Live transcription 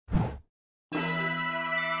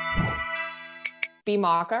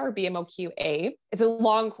BMOQ or BMOQ-A. It's a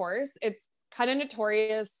long course. It's kind of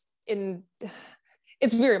notorious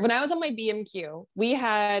it's weird. When I was on my BMQ, we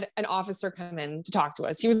had an officer come in to talk to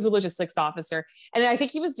us. He was the logistics officer. And I think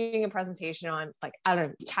he was doing a presentation on like, I don't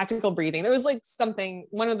know, tactical breathing. There was like something,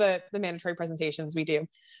 one of the mandatory presentations we do.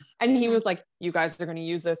 And he was like, you guys are going to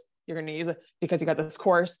use this. You're going to use it because you got this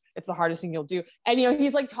course. It's the hardest thing you'll do. And, you know,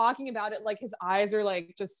 he's like talking about it, like his eyes are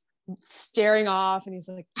like just staring off. And he's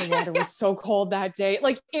like, the water was so cold that day.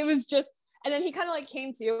 Like it was just, and then he kind of like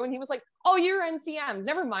came to and he was like, oh, you're NCMs.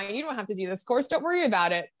 Never mind. You don't have to do this course. Don't worry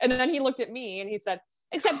about it. And then he looked at me and he said,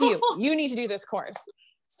 except you need to do this course.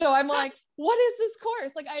 So I'm like, what is this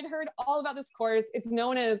course? Like I'd heard all about this course. It's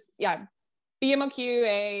known as,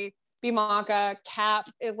 BMOQ-A, BMOQ, CAP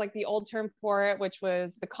is like the old term for it, which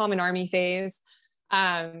was the Common Army phase.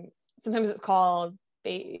 Sometimes it's called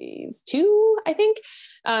phase 2, I think.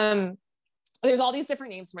 There's all these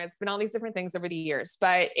different names for it. It's been all these different things over the years,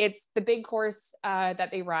 but it's the big course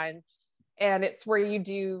that they run. And it's where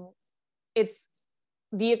it's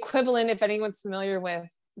the equivalent, if anyone's familiar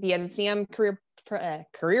with the NCM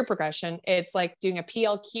career progression, it's like doing a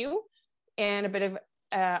PLQ and a bit of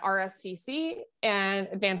RSCC and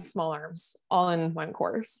advanced small arms all in one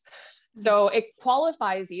course. So it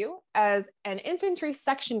qualifies you as an infantry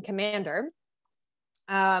section commander.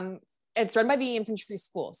 It's run by the infantry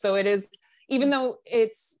school. So it is, even though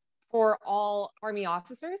it's for all Army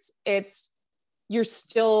officers, you're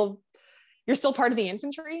still part of the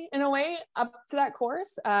infantry in a way up to that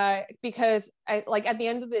course, because at the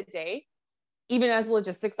end of the day, even as a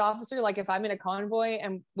logistics officer, like if I'm in a convoy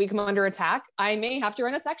and we come under attack, I may have to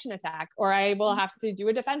run a section attack, or I will have to do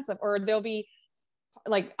a defensive, or there'll be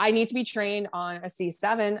like, I need to be trained on a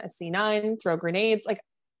C7, a C9, throw grenades, like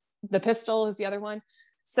the pistol is the other one.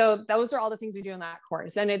 So those are all the things we do in that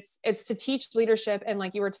course. And it's to teach leadership. And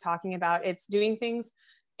like you were talking about, it's doing things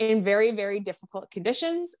in very, very difficult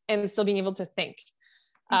conditions and still being able to think.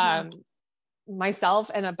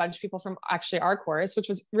 Myself and a bunch of people from actually our course, which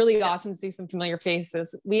was really awesome to see some familiar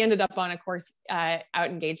faces. We ended up on a course out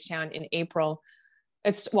in Gagetown in April.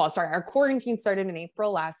 Our quarantine started in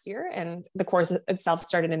April last year and the course itself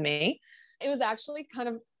started in May. It was actually kind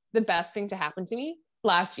of the best thing to happen to me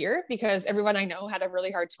last year because everyone I know had a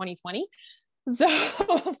really hard 2020. So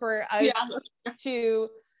for us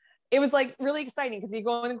it was like really exciting because you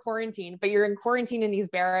go in quarantine, but you're in quarantine in these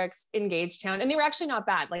barracks in Gagetown, and they were actually not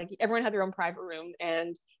bad. Like everyone had their own private room,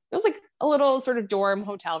 and it was like a little sort of dorm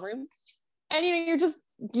hotel room. And you know,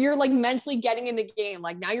 you're like mentally getting in the game.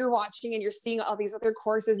 Like now you're watching and you're seeing all these other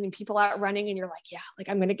courses and people out running, and you're like, yeah, like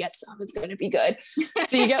I'm gonna get some. It's gonna be good.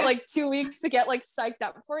 So you get like 2 weeks to get like psyched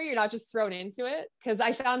up for it. You're not just thrown into it. Because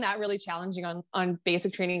I found that really challenging on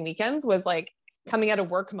basic training weekends was like coming out of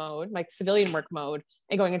work mode, like civilian work mode,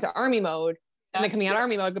 and going into army mode, and then coming out of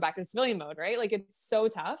army mode, go back to civilian mode, right? Like it's so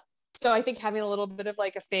tough. So I think having a little bit of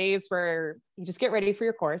like a phase where you just get ready for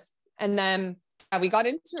your course. And then we got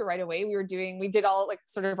into it right away. We did all like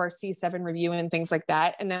sort of our C7 review and things like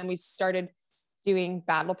that. And then we started doing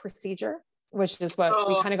battle procedure, which is what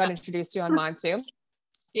we kind of got introduced to on Mod 2.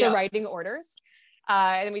 So writing orders.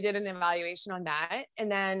 And then we did an evaluation on that.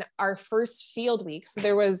 And then our first field week, so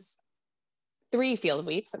there was 3 field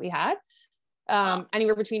weeks that we had,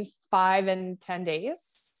 anywhere between 5 and 10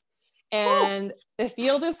 days. And the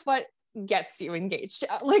field is what gets you engaged.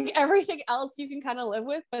 Like everything else you can kind of live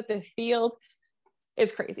with, but the field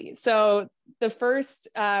is crazy. So the first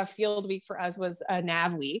field week for us was a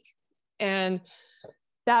nav week. And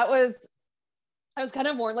I was kind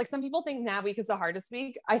of warned, like some people think nav week is the hardest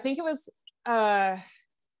week. I think it was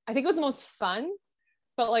the most fun,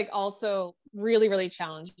 but like also really, really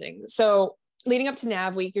challenging. So leading up to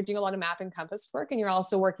nav week, you're doing a lot of map and compass work, and you're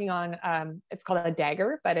also working on, it's called a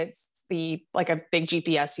dagger, but it's like a big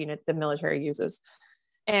GPS unit the military uses.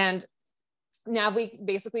 And nav week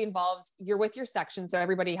basically involves, you're with your section. So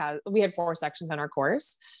we had 4 sections on our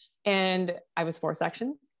course, and I was 4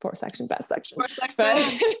 section, best section.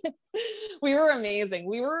 But we were amazing.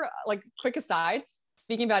 We were like, quick aside,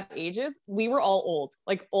 speaking about ages, we were all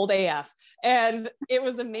old AF. And it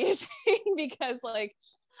was amazing because like,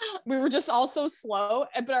 we were just all so slow,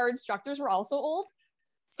 but our instructors were also old.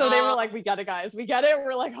 So they were like, we get it, guys. We get it.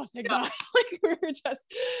 We're like, oh, thank God. Like we were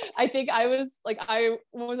just, I think I was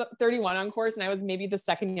 31 on course, and I was maybe the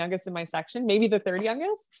second youngest in my section, maybe the third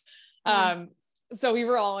youngest. So we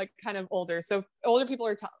were all like kind of older. So older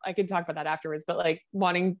people I could talk about that afterwards, but like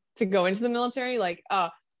wanting to go into the military, like,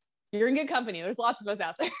 you're in good company. There's lots of us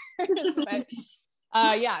out there. But,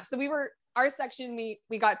 so our section, we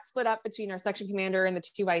got split up between our section commander and the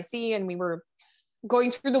 2 IC, and we were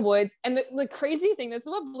going through the woods. And the crazy thing, this is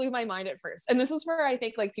what blew my mind at first. And this is where I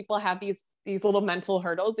think like people have these little mental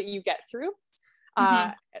hurdles that you get through.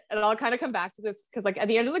 And I'll kind of come back to this because like at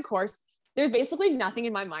the end of the course, there's basically nothing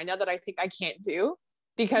in my mind now that I think I can't do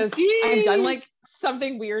because I've done like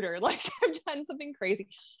something weirder. Like I've done something crazy.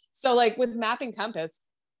 So like with map and compass,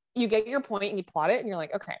 you get your point and you plot it and you're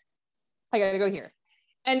like, okay, I got to go here.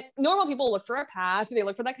 And normal people look for a path. They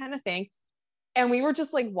look for that kind of thing. And we were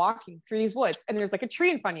just like walking through these woods and there's like a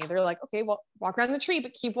tree in front of you. They're like, okay, well, walk around the tree,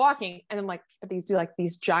 but keep walking. And then like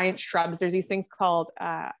these giant shrubs, there's these things called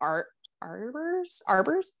arbors,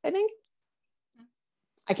 I think.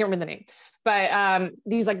 I can't remember the name, but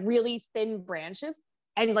these like really thin branches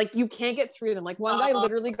and like you can't get through them. Like one guy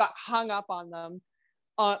literally got hung up on them,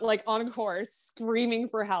 like on a course, screaming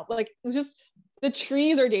for help. Like just the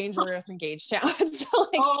trees are dangerous in Gagetown. So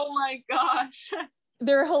like, oh my gosh.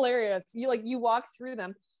 They're hilarious. You walk through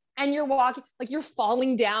them and you're walking, like you're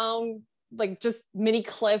falling down, like just mini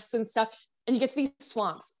cliffs and stuff. And you get to these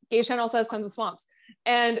swamps. Gagetown also has tons of swamps.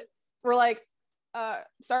 And we're like,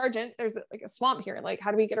 Sergeant, there's like a swamp here. Like, how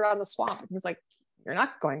do we get around the swamp? And he's like, you're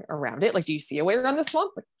not going around it. Like, do you see a way around the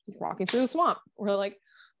swamp? Like you're walking through the swamp. We're like,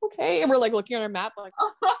 okay. And we're like looking at our map, like,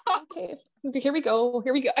 okay, here we go.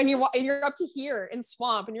 And you're up to here in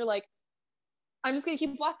swamp. And you're like, I'm just going to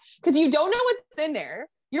keep walking because you don't know what's in there.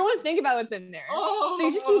 You don't want to think about what's in there. So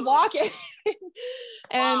you just keep walking.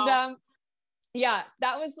 And, yeah,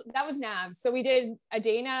 that was nav. So we did a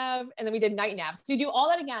day nav and then we did night nav. So you do all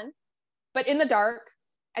that again, but in the dark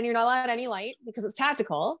and you're not allowed any light because it's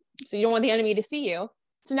tactical. So you don't want the enemy to see you.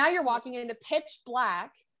 So now you're walking into pitch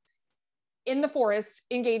black in the forest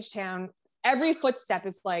in Gagetown. Every footstep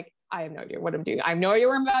is like, I have no idea what I'm doing. I have no idea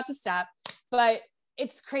where I'm about to step, but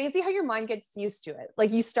it's crazy how your mind gets used to it.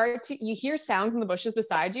 Like you hear sounds in the bushes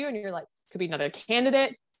beside you and you're like, could be another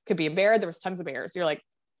candidate, could be a bear. There was tons of bears. You're like,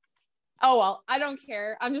 oh, well, I don't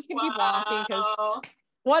care. I'm just gonna keep walking because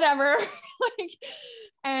whatever.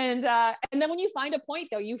 And then when you find a point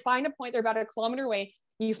though, they're about a kilometer away,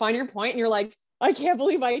 you find your point and you're like, I can't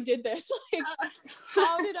believe I did this. Like,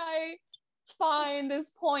 how did I find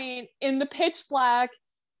this point in the pitch black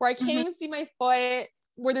where I can't even see my foot,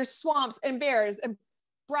 where there's swamps and bears and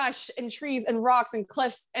brush and trees and rocks and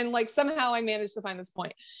cliffs. And like, somehow I managed to find this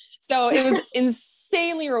point. So it was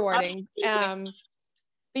insanely rewarding.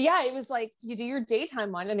 But yeah, it was like, you do your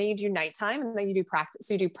daytime one and then you do nighttime and then you do practice.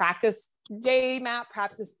 So you do practice day map,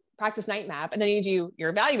 practice night map. And then you do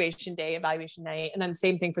your evaluation day, evaluation night. And then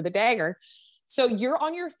same thing for the dagger. So you're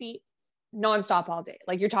on your feet nonstop all day.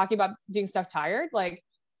 Like you're talking about doing stuff tired. Like,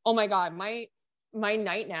 oh my God, my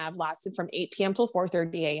night nav lasted from 8 p.m. till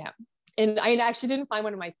 4:30 a.m. And I actually didn't find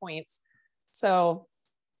one of my points. So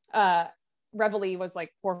Reveille was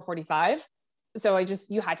like 4:45. So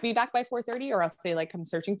you had to be back by 4:30 or else they like come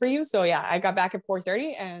searching for you. So yeah, I got back at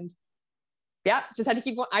 4:30 and yeah, just had to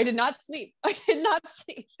keep going. I did not sleep.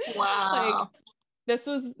 Wow. Like this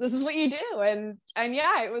is what you do. And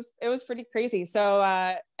yeah, it was pretty crazy. So,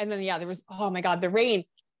 and then, yeah, there was, oh my God, the rain,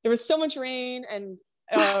 there was so much rain and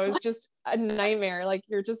it was just a nightmare. Like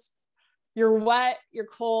you're wet, you're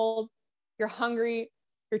cold, you're hungry,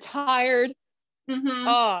 you're tired.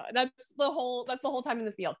 Oh, that's the whole time in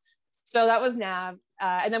the field. So that was nav.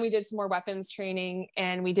 And then we did some more weapons training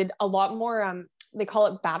and we did a lot more, they call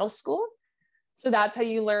it battle school. So that's how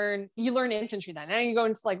you learn infantry then. And you go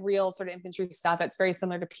into like real sort of infantry stuff. That's very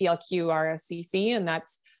similar to PLQ RSCC. And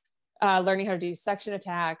that's learning how to do section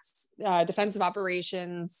attacks, defensive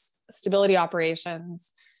operations, stability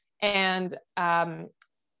operations. And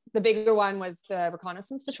the bigger one was the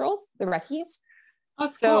reconnaissance patrols, the recce's. Oh,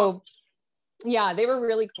 that's so cool. Yeah, they were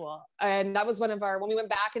really cool. And that was when we went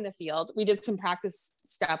back in the field, we did some practice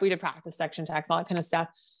stuff. We did practice section attacks, all that kind of stuff.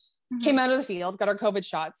 Came out of the field, got our COVID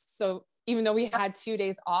shots. So even though we had 2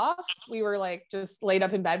 days off, we were like just laid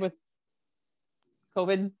up in bed with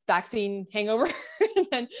COVID vaccine hangover and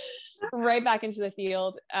then right back into the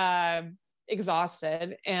field,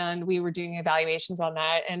 exhausted. And we were doing evaluations on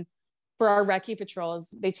that. And for our recce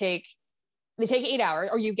patrols, they take 8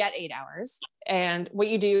 hours, or you get 8 hours. And what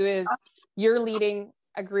you do is you're leading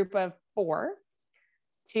a group of 4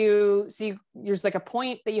 there's like a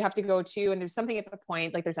point that you have to go to, and there's something at the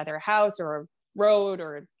point, like there's either a house or a road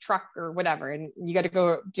or a truck or whatever, and you got to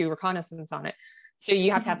go do reconnaissance on it. So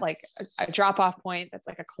you have to have like a drop-off point that's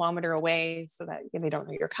like a kilometer away so that they don't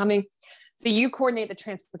know you're coming. So you coordinate the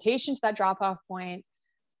transportation to that drop-off point.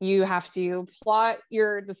 You have to plot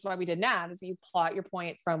this is why we did nav, is you plot your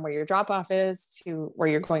point from where your drop-off is to where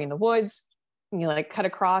you're going in the woods. And you like cut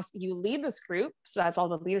across, you lead this group. So that's all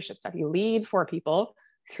the leadership stuff. You lead 4 people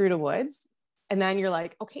through the woods. And then you're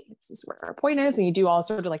like, okay, this is where our point is. And you do all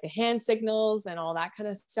sort of like the hand signals and all that kind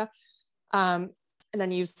of stuff. And then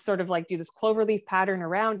you sort of like do this cloverleaf pattern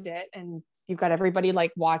around it. And you've got everybody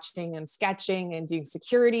like watching and sketching and doing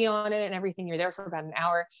security on it and everything. You're there for about an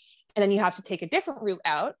hour. And then you have to take a different route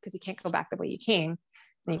out because you can't go back the way you came.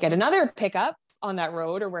 Then you get another pickup on that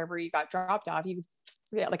road or wherever you got dropped off. You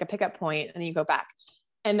get like a pickup point and then you go back.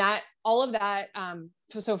 And that, all of that.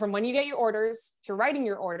 So from when you get your orders to writing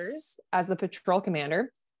your orders as the patrol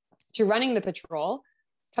commander to running the patrol,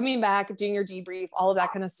 coming back, doing your debrief, all of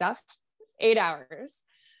that kind of stuff, 8 hours,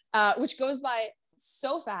 which goes by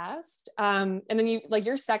so fast. And then you like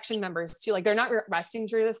your section members too, like they're not resting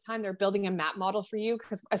during this time. They're building a map model for you.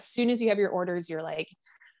 Cause as soon as you have your orders, you're like,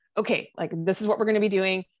 okay, like this is what we're going to be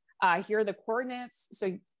doing. Here are the coordinates.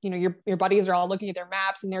 So, you know, your buddies are all looking at their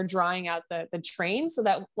maps and they're drawing out the train so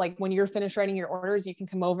that like when you're finished writing your orders, you can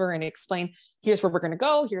come over and explain, here's where we're going to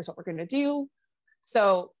go. Here's what we're going to do.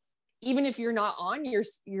 So even if you're not on, you're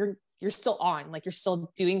still on, like you're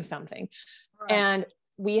still doing something. Right. And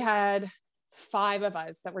we had 5 of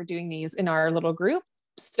us that were doing these in our little group.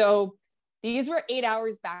 So these were 8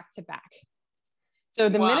 hours back to back. So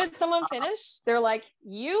the minute someone finished, they're like,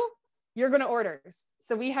 you're going to orders.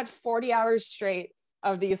 So we had 40 hours straight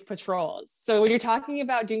of these patrols. So when you're talking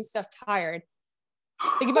about doing stuff tired,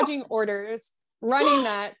 think about doing orders, running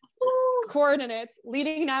that, coordinates,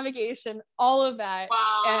 leading navigation, all of that.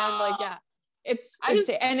 Wow. And like, yeah, it's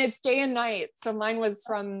and it's day and night. So mine was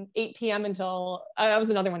from 8 p.m. until that was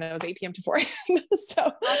another one that was 8 p.m. to 4 a.m.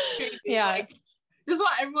 So yeah. Like, just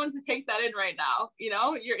want everyone to take that in right now. You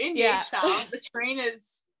know, you're in Town. The terrain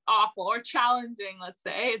is awful or challenging. Let's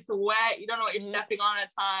say it's wet. You don't know what you're stepping on at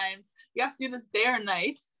times. You have to do this day or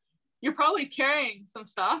night. You're probably carrying some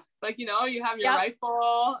stuff. Like, you know, you have your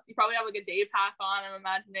rifle. You probably have like a day pack on, I'm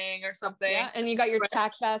imagining, or something. Yeah, and you got your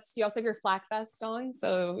tack vest. You also have your flak vest on.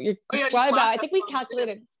 So you're probably about, I think we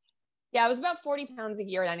calculated. Yeah, it was about 40 pounds a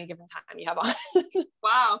year at any given time you have on.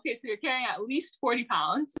 Wow. Okay, so you're carrying at least 40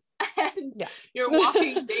 pounds. And you're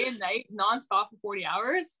walking day and night nonstop for 40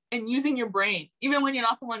 hours and using your brain. Even when you're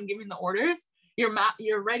not the one giving the orders,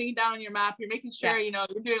 you're writing down on your map, you're making sure, you know,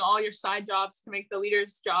 you're doing all your side jobs to make the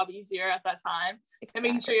leader's job easier at that time. Exactly. And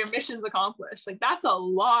making sure your mission's accomplished. Like that's a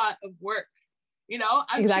lot of work, you know?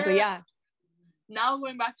 I'm sure now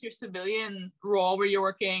going back to your civilian role where you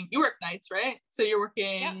work nights, right? So you're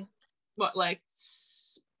working what, like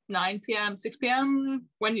 9 p.m., 6 p.m.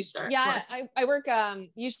 When do you start? Yeah, I work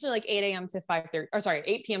usually like 8 a.m. to 5:30, or sorry,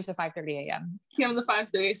 8 p.m. to 5:30 a.m. p.m. to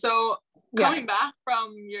 5:30. So coming back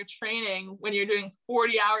from your training when you're doing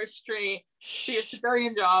 40 hours straight to your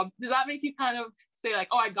civilian job, does that make you kind of say like,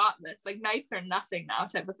 oh, I got this, like nights are nothing now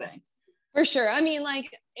type of thing? For sure. I mean,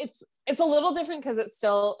 like it's a little different because it's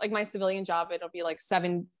still like my civilian job, it'll be like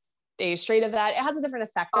 7 days straight of that. It has a different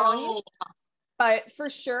effect on you. But for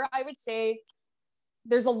sure, I would say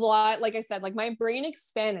there's a lot, like I said, like my brain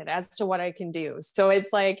expanded as to what I can do. So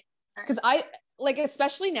it's like, because I like,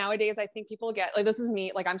 especially nowadays, I think people get like, this is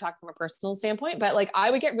me, like I'm talking from a personal standpoint, but like I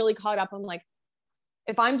would get really caught up on like,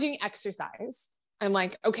 if I'm doing exercise, I'm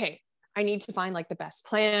like, okay, I need to find like the best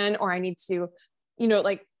plan, or I need to, you know,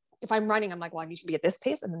 like if I'm running, I'm like, well, I need to be at this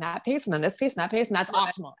pace and then that pace and then this pace and that pace. And that's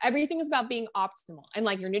optimal. Everything is about being optimal. And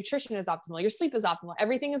like your nutrition is optimal. Your sleep is optimal.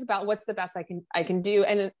 Everything is about what's the best I can do.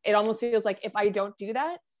 And it almost feels like if I don't do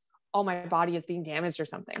that, all my body is being damaged or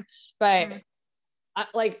something. But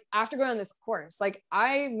like after going on this course, like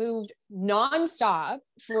I moved nonstop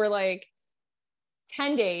for like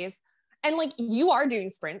 10 days. And like you are doing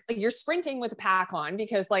sprints, like you're sprinting with a pack on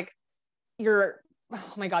because like you're,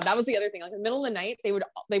 oh my God, that was the other thing. Like in the middle of the night, they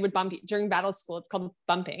would bump you during battle school. It's called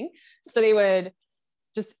bumping. So they would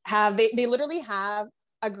just have, they literally have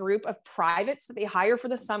a group of privates that they hire for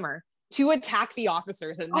the summer to attack the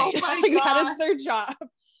officers at night. Oh my like God. That is their job.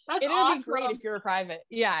 That's It would awesome. be great if you're a private.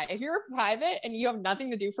 Yeah. If you're a private and you have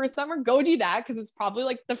nothing to do for a summer, go do that. Cause it's probably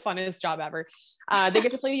like the funnest job ever. They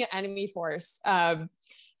get to play the enemy force.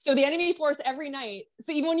 So the enemy force every night.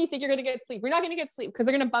 So even when you think you're going to get sleep, you're not going to get sleep because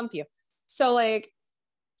they're going to bump you. So like,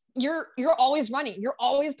 you're always running, you're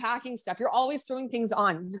always packing stuff, you're always throwing things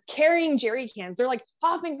on, you're carrying jerry cans. They're like,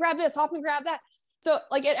 Hoffman, grab this, Hoffman, grab that. So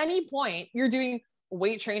like at any point you're doing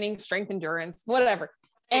weight training, strength endurance, whatever.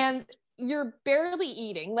 And you're barely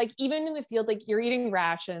eating, like even in the field, like you're eating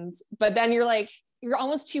rations, but then you're like, you're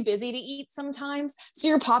almost too busy to eat sometimes. So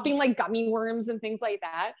you're popping like gummy worms and things like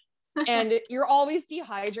that. And you're always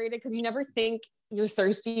dehydrated because you never think you're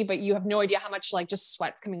thirsty, but you have no idea how much like just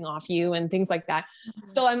sweat's coming off you and things like that.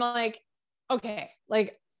 So I'm like, okay,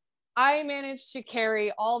 like I managed to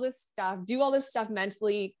carry all this stuff, do all this stuff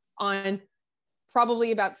mentally on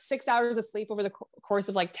probably about 6 hours of sleep over the course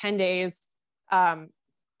of like 10 days.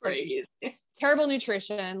 Crazy. Like, terrible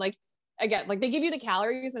nutrition. Like, again, like they give you the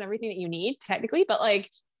calories and everything that you need technically, but like,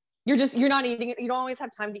 you're not eating it. You don't always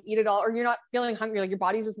have time to eat it all, or you're not feeling hungry. Like your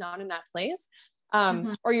body's just not in that place.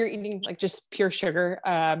 Or you're eating like just pure sugar.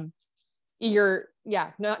 Not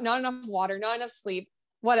enough water, not enough sleep,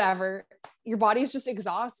 whatever. Your body's just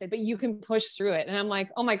exhausted, but you can push through it. And I'm like,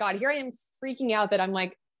 oh my God, here I am freaking out that I'm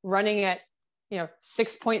like running at,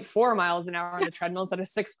 6.4 miles an hour on the treadmill instead of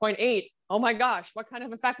 6.8. Oh my gosh, what kind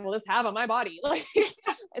of effect will this have on my body? Like,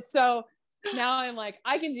 so now I'm like,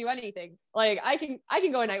 I can do anything. Like I can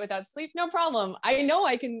go a night without sleep, no problem. I know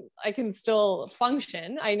I can still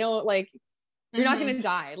function. I know, like, you're not going to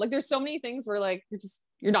die. Like there's so many things where like,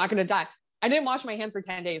 you're not going to die. I didn't wash my hands for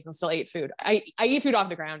 10 days and still ate food. I eat food off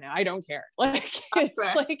the ground now. I don't care. Like,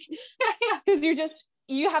 it's like, cause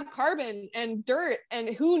you have carbon and dirt and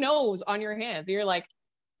who knows on your hands. You're like,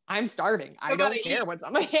 I'm starving. I don't care what's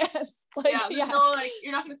on my hands. Like, no, like,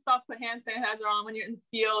 you're not going to stop put hand sanitizer on when you're in the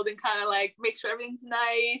field and kind of like make sure everything's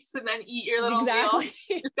nice and then eat your little meal.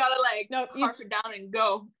 You just gotta like harp it down and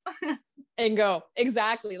go.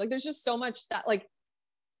 Exactly. Like there's just so much that, like,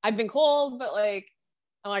 I've been cold, but like,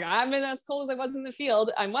 I'm like, I haven't been as cold as I was in the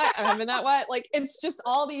field. I'm wet. I haven't been that wet. Like, it's just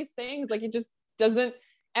all these things. Like, it just doesn't,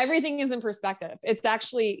 everything is in perspective. It's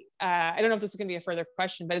actually, I don't know if this is going to be a further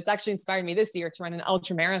question, but it's actually inspired me this year to run an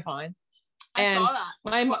ultra marathon. I saw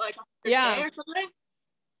that.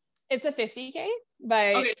 It's a 50K,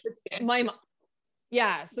 but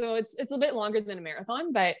so it's a bit longer than a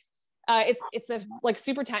marathon, but it's a like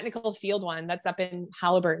super technical field one that's up in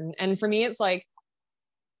Halliburton. And for me, it's like,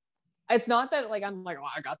 it's not that like, I'm like, oh,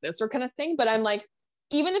 I got this or kind of thing, but I'm like,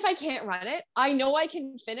 even if I can't run it, I know I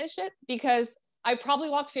can finish it because I probably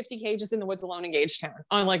walked 50K just in the woods alone in Gagetown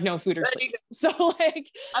on like no food or sleep. So like,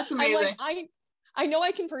 that's amazing. I'm like, I know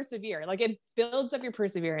I can persevere. Like it builds up your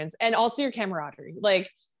perseverance and also your camaraderie. Like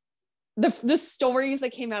the stories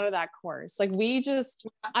that came out of that course, like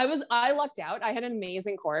I lucked out. I had an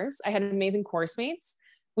amazing course. I had amazing course mates.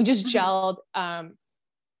 We just gelled.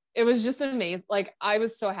 It was just amazing. Like I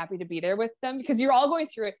was so happy to be there with them because you're all going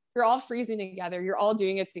through it. You're all freezing together. You're all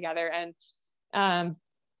doing it together. And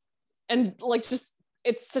like, just,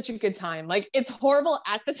 it's such a good time. Like it's horrible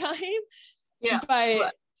at the time. Yeah.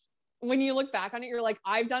 But when you look back on it, you're like,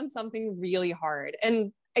 I've done something really hard.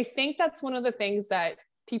 And I think that's one of the things that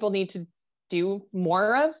people need to do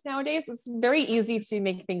more of nowadays. It's very easy to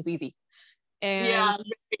make things easy. And it's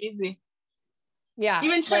very easy. Yeah.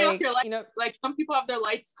 Even turn off your lights. Like some people have their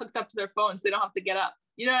lights hooked up to their phones. So they don't have to get up.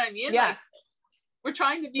 You know what I mean? Yeah. Like, we're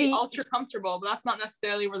trying to be ultra comfortable, but that's not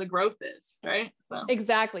necessarily where the growth is, right? So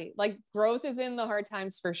exactly. Like growth is in the hard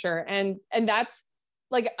times for sure. And that's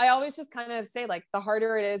like, I always just kind of say like, the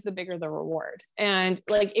harder it is, the bigger the reward. And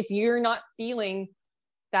like, if you're not feeling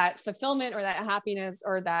that fulfillment or that happiness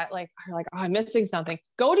or that like, oh, I'm missing something,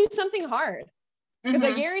 go do something hard. Because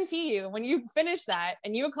I guarantee you, when you finish that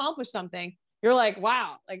and you accomplish something, you're like,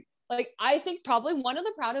 wow. Like I think probably one of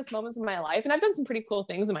the proudest moments of my life, and I've done some pretty cool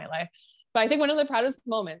things in my life, but I think one of the proudest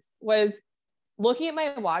moments was looking at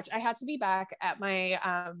my watch. I had to be back at my,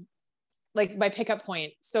 like my pickup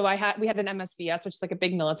point. So we had an MSVS, which is like a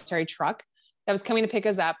big military truck that was coming to pick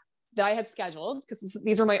us up that I had scheduled because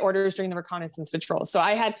these were my orders during the reconnaissance patrol. So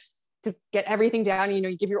I had to get everything down.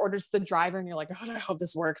 You give your orders to the driver and you're like, oh, I hope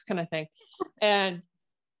this works kind of thing. And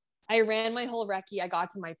I ran my whole recce. I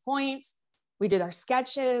got to my point. We did our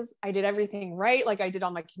sketches. I did everything right. Like I did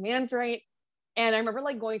all my commands right. And I remember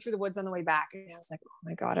like going through the woods on the way back and I was like, oh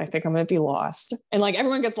my God, I think I'm going to be lost. And like,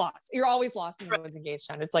 everyone gets lost. You're always lost in the woods in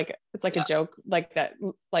Gagetown. It's like a joke like that.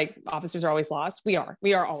 Like officers are always lost. We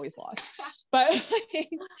are always lost. But like,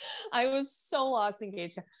 I was so lost in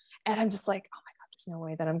Gagetown and I'm just like, oh my God, there's no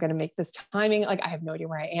way that I'm going to make this timing. Like I have no idea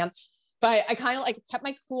where I am, but I kind of like kept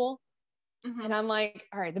my cool. And I'm like,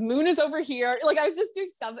 all right, the moon is over here. Like I was just doing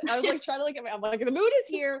something. I was like trying to like, I'm like, the moon is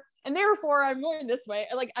here and therefore I'm going this way.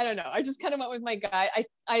 Like, I don't know. I just kind of went with my gut.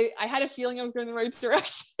 I had a feeling I was going in the right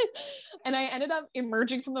direction. And I ended up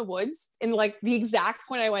emerging from the woods in like the exact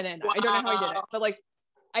point I went in. Wow. I don't know how I did it, but like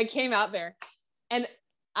I came out there. And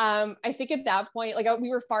I think at that point, like we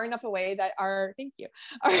were far enough away that our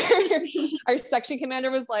section commander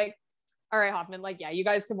was like, all right, Hoffman, like, yeah, you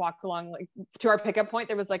guys can walk along like to our pickup point.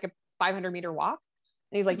 There was like a 500-meter walk.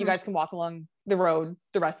 And he's like, you guys can walk along the road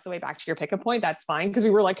the rest of the way back to your pickup point. That's fine. Cause we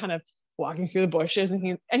were like kind of walking through the bushes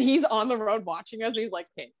and he's on the road watching us. He's like,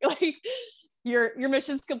 hey, like your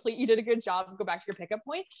mission's complete. You did a good job. Go back to your pickup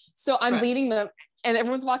point. So I'm leading them and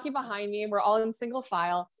everyone's walking behind me and we're all in single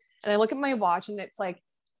file. And I look at my watch and it's like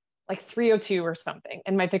like 302 or something.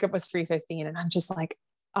 And my pickup was 315. And I'm just like,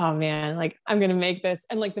 oh man, like I'm going to make this.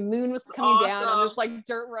 And like the moon was coming down on this like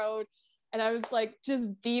dirt road. And I was like,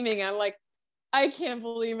 just beaming. I'm like, I can't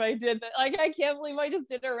believe I did that. Like, I can't believe I just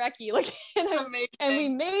did a recce. Like, and we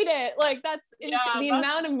made it. Like, that's the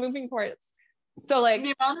amount of moving parts. So like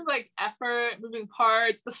the amount of like effort, moving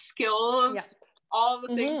parts, the skills, all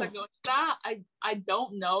the things that go into that. I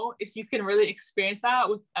don't know if you can really experience that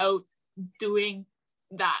without doing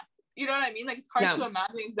that. You know what I mean? Like, it's hard to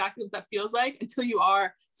imagine exactly what that feels like until you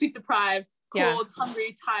are sleep deprived, cold,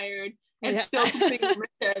 hungry, tired, and still completing the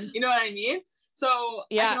mission. You know what I mean? So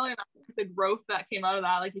I can only imagine the growth that came out of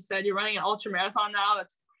that. Like you said, you're running an ultra marathon now.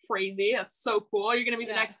 That's crazy. That's so cool. You're gonna be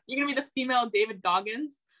you're gonna be the female David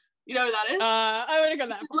Goggins. You know who that is? I would have gone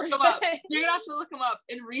that far. Look him up. You're gonna have to look him up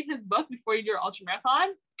and read his book before you do your ultra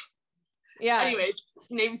marathon. Yeah. Anyway,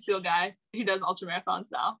 Navy SEAL guy. He does ultra marathons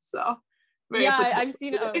now. So I've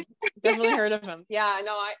seen definitely heard of him. Yeah,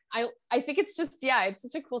 no, I think it's just, it's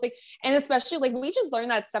such a cool thing. And especially like we just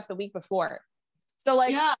learned that stuff the week before. So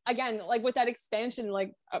like, again, like with that expansion,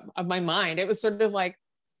 like of my mind, it was sort of like,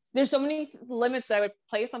 there's so many limits that I would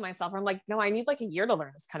place on myself. I'm like, no, I need like a year to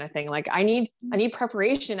learn this kind of thing. Like I need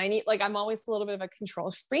preparation. I'm always a little bit of a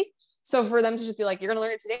control freak. So for them to just be like, you're going to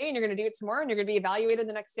learn it today and you're going to do it tomorrow and you're going to be evaluated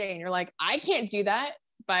the next day. And you're like, I can't do that,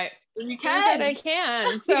 but you can. I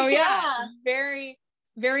can. So very,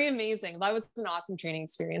 very amazing. That was an awesome training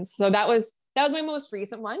experience. So that was my most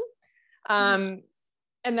recent one.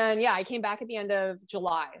 And then, I came back at the end of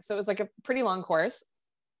July. So it was like a pretty long course.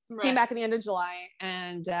 Came back at the end of July,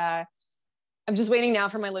 and I'm just waiting now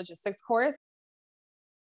for my logistics course.